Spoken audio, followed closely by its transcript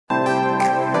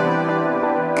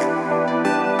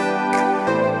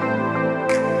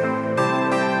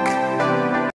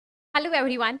Hello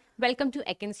everyone, welcome to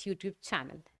Ekin's YouTube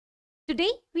channel. Today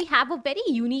we have a very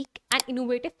unique and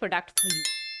innovative product for you,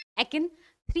 Ekin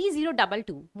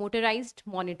 3022 Motorized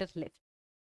Monitor Lift.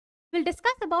 We'll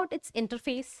discuss about its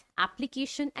interface,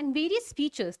 application and various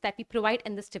features that we provide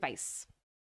in this device.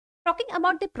 Talking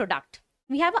about the product,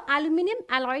 we have an aluminum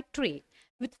alloy tray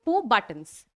with 4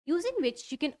 buttons using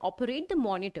which you can operate the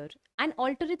monitor and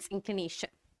alter its inclination.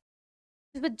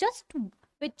 With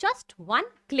just one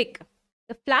click,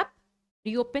 the flap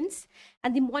reopens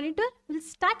and the monitor will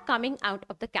start coming out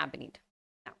of the cabinet.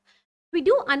 Now, we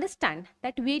do understand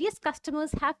that various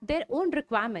customers have their own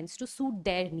requirements to suit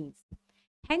their needs.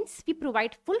 Hence, we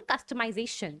provide full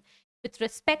customization with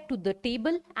respect to the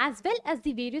table as well as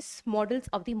the various models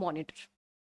of the monitor.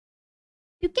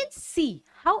 You can see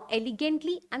how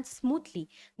elegantly and smoothly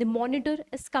the monitor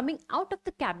is coming out of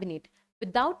the cabinet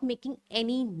without making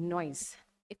any noise.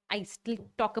 If I still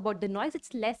talk about the noise,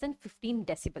 it's less than 15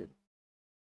 decibel.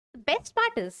 The best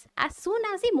part is, as soon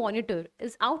as the monitor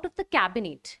is out of the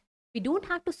cabinet, we don't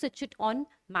have to switch it on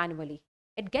manually.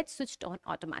 It gets switched on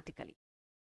automatically.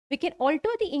 We can alter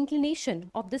the inclination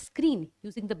of the screen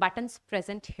using the buttons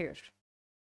present here.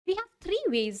 We have 3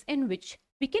 ways in which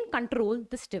we can control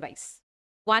this device.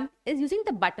 One is using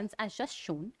the buttons as just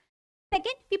shown.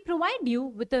 Second, we provide you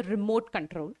with a remote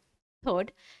control.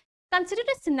 Third, consider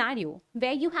a scenario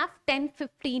where you have 10,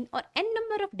 15 or n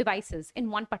number of devices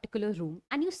in one particular room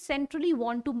and you centrally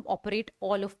want to operate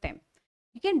all of them.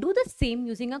 You can do the same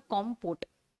using a COM port.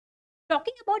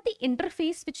 Talking about the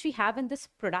interface which we have in this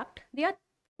product, there are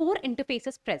 4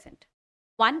 interfaces present.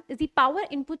 One is the power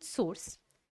input source,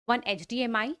 one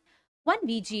HDMI, one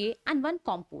VGA and one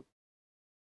COM port.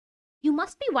 You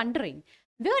must be wondering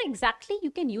where exactly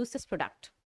you can use this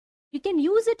product. You can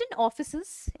use it in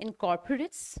offices, in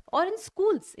corporates, or in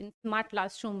schools, in smart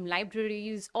classroom,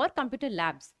 libraries, or computer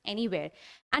labs, anywhere.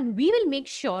 And we will make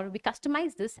sure we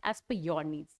customize this as per your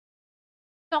needs.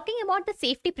 Talking about the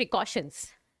safety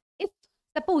precautions. If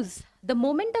suppose the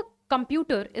moment the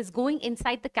computer is going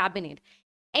inside the cabinet,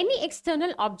 any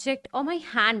external object or my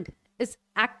hand is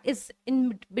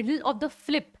in middle of the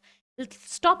flip, will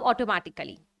stop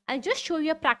automatically. I'll just show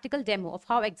you a practical demo of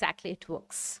how exactly it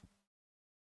works.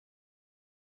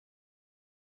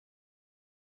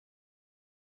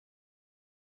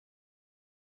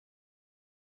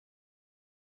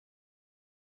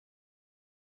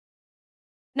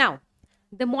 Now,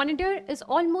 the monitor is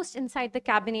almost inside the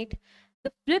cabinet.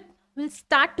 The flip will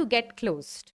start to get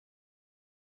closed.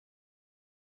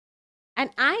 And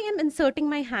I am inserting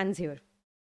my hands here.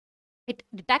 It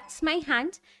detects my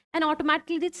hand and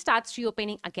automatically it starts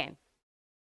reopening again.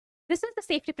 This is the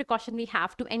safety precaution we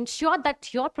have to ensure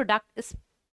that your product is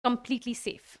completely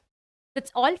safe.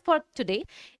 That's all for today.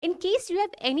 In case you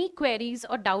have any queries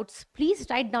or doubts, please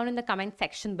write down in the comment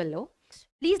section below.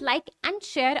 Please like and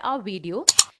share our video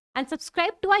and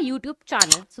subscribe to our YouTube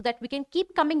channel so that we can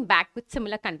keep coming back with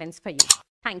similar contents for you.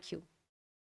 Thank you.